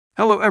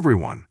Hello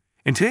everyone.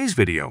 In today's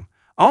video,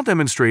 I'll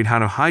demonstrate how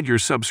to hide your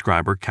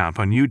subscriber count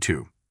on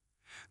YouTube.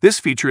 This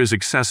feature is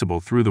accessible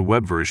through the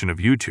web version of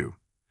YouTube.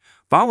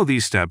 Follow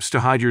these steps to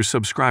hide your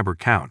subscriber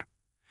count.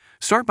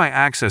 Start by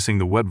accessing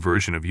the web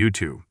version of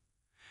YouTube.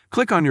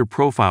 Click on your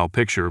profile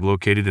picture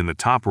located in the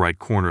top right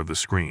corner of the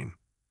screen.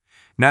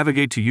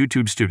 Navigate to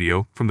YouTube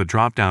Studio from the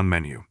drop-down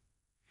menu.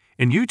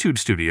 In YouTube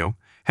Studio,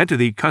 head to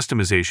the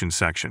Customization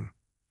section.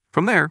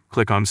 From there,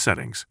 click on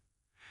Settings.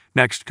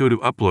 Next, go to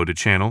Upload a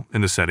Channel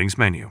in the Settings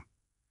menu.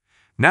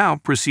 Now,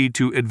 proceed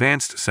to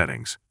Advanced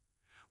Settings.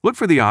 Look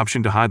for the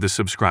option to hide the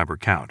subscriber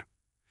count.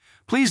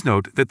 Please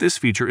note that this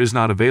feature is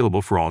not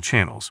available for all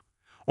channels.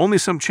 Only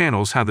some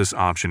channels have this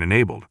option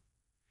enabled.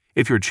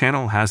 If your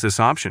channel has this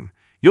option,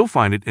 you'll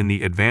find it in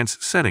the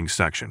Advanced Settings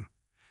section.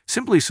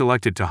 Simply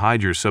select it to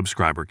hide your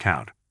subscriber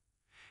count.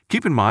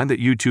 Keep in mind that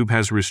YouTube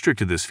has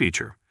restricted this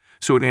feature,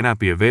 so it may not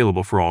be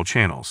available for all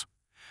channels.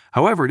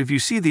 However, if you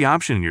see the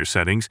option in your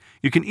settings,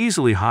 you can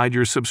easily hide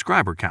your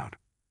subscriber count.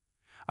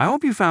 I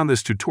hope you found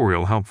this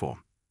tutorial helpful.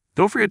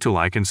 Don't forget to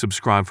like and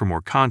subscribe for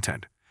more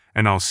content,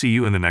 and I'll see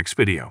you in the next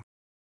video.